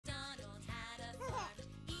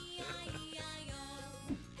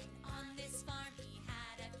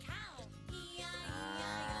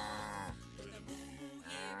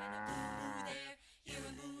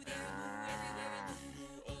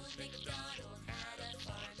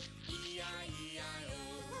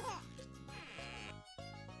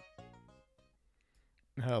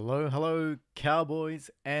Hello, hello,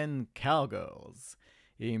 cowboys and cowgirls.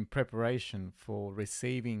 In preparation for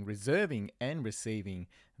reserving and receiving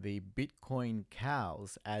the Bitcoin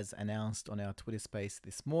cows as announced on our Twitter space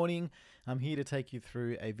this morning, I'm here to take you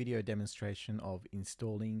through a video demonstration of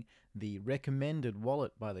installing the recommended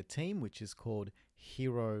wallet by the team, which is called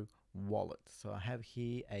Hiro Wallet. So I have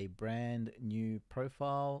here a brand new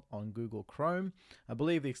profile on Google Chrome. I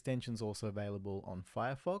believe the extension is also available on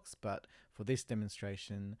Firefox, but for this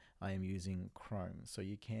demonstration, I am using Chrome. So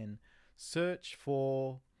you can search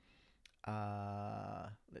for,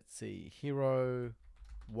 let's see, Hiro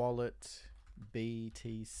Wallet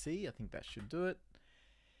BTC. I think that should do it.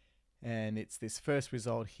 And it's this first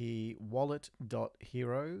result here,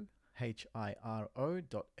 wallet.hiro, Hiro.so.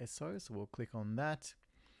 So we'll click on that.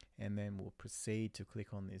 And then we'll proceed to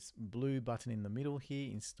click on this blue button in the middle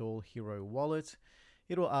here, install Hiro Wallet.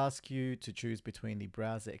 It will ask you to choose between the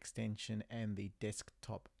browser extension and the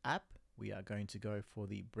desktop app. We are going to go for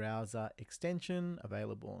the browser extension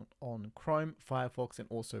available on Chrome, Firefox, and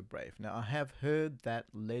also Brave. Now, I have heard that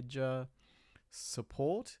Ledger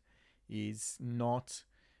support is not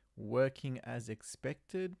working as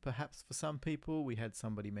expected. Perhaps for some people, we had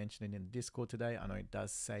somebody mention it in Discord today. I know it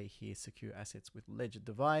does say here secure assets with Ledger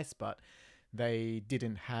device, but they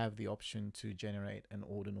didn't have the option to generate an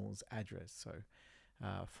ordinals address. So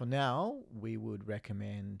for now, we would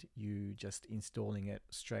recommend you just installing it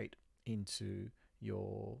straight into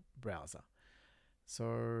your browser.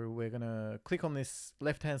 So we're going to click on this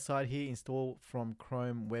left-hand side here, install from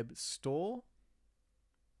Chrome Web Store.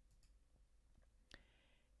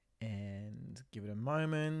 And give it a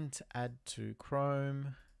moment, add to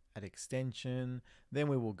Chrome, add extension. Then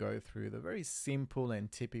we will go through the very simple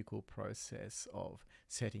and typical process of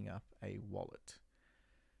setting up a wallet.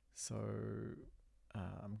 So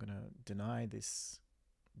I'm going to deny this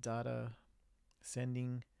data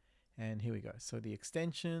sending. And here we go. So the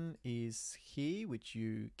extension is here, which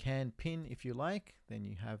you can pin if you like. Then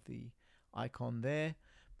you have the icon there.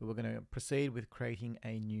 But we're going to proceed with creating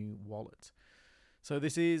a new wallet. So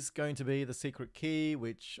this is going to be the secret key,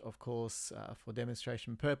 which of course, for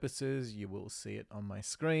demonstration purposes, you will see it on my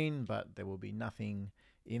screen, but there will be nothing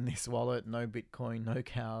in this wallet, no Bitcoin, no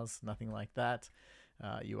cows, nothing like that.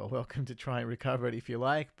 You are welcome to try and recover it if you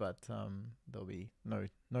like, but there'll be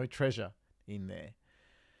no treasure in there.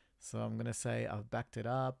 So I'm going to say I've backed it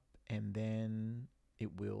up, and then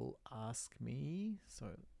it will ask me, so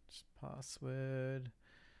just password.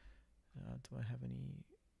 Do I have any?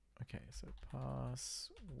 Okay, so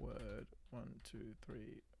password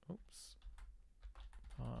 123. Oops.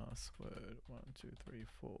 Password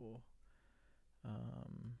 1234.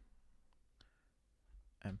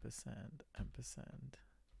 Ampersand.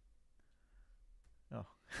 Oh,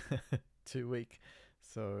 too weak.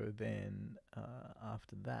 So then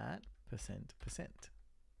after that, percent.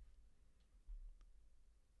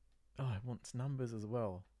 Oh, it wants numbers as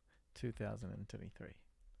well. 2023.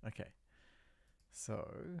 Okay. So,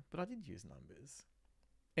 but I did use numbers.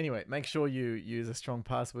 Anyway, make sure you use a strong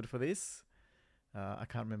password for this. I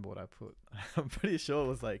can't remember what I put. I'm pretty sure it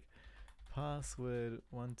was like password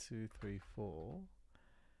 1234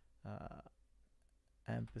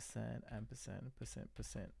 ampersand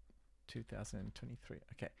percent 2023.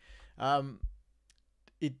 Okay.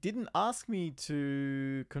 It didn't ask me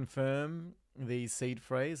to confirm the seed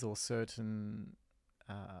phrase or certain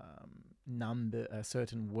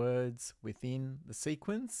certain words within the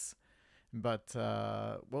sequence, but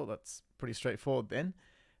well, that's pretty straightforward then.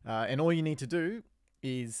 And all you need to do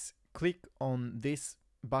is click on this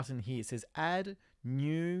button here. It says add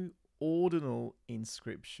new ordinal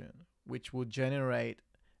inscription, which will generate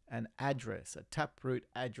an address, a taproot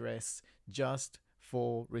address, just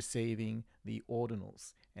for receiving the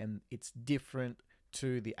ordinals, and it's different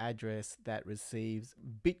to the address that receives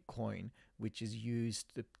Bitcoin, which is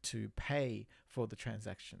used to pay for the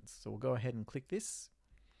transactions. So we'll go ahead and click this,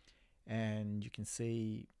 and you can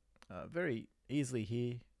see very easily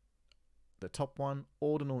here, the top one,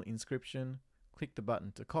 ordinal inscription. Click the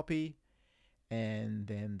button to copy, and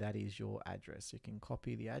then that is your address. You can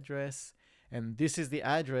copy the address, and this is the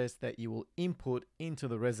address that you will input into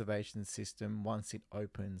the reservation system once it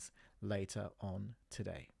opens later on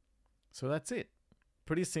today. So that's it.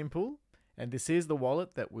 Pretty simple, and this is the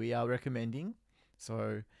wallet that we are recommending.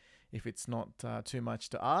 So if it's not too much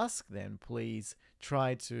to ask, then please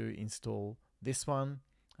try to install this one.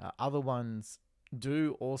 Other ones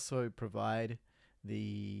do also provide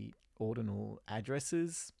the ordinal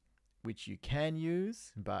addresses, which you can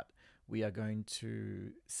use, but we are going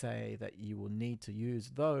to say that you will need to use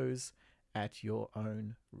those at your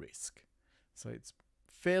own risk. So it's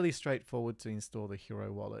fairly straightforward to install the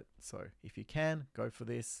Hiro wallet. So if you can, go for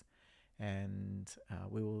this. And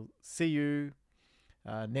we will see you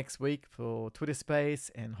next week for Twitter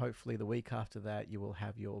Space, and hopefully the week after that you will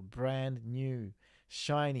have your brand new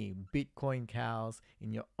shiny Bitcoin cows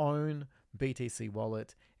in your own BTC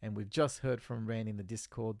wallet. And we've just heard from Rand in the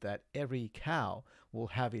Discord that every cow will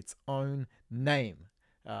have its own name.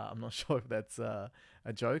 I'm not sure if that's a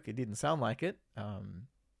joke. It didn't sound like it.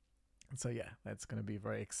 So yeah, that's going to be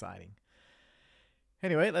very exciting.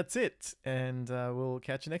 Anyway, that's it, and we'll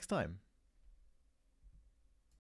catch you next time.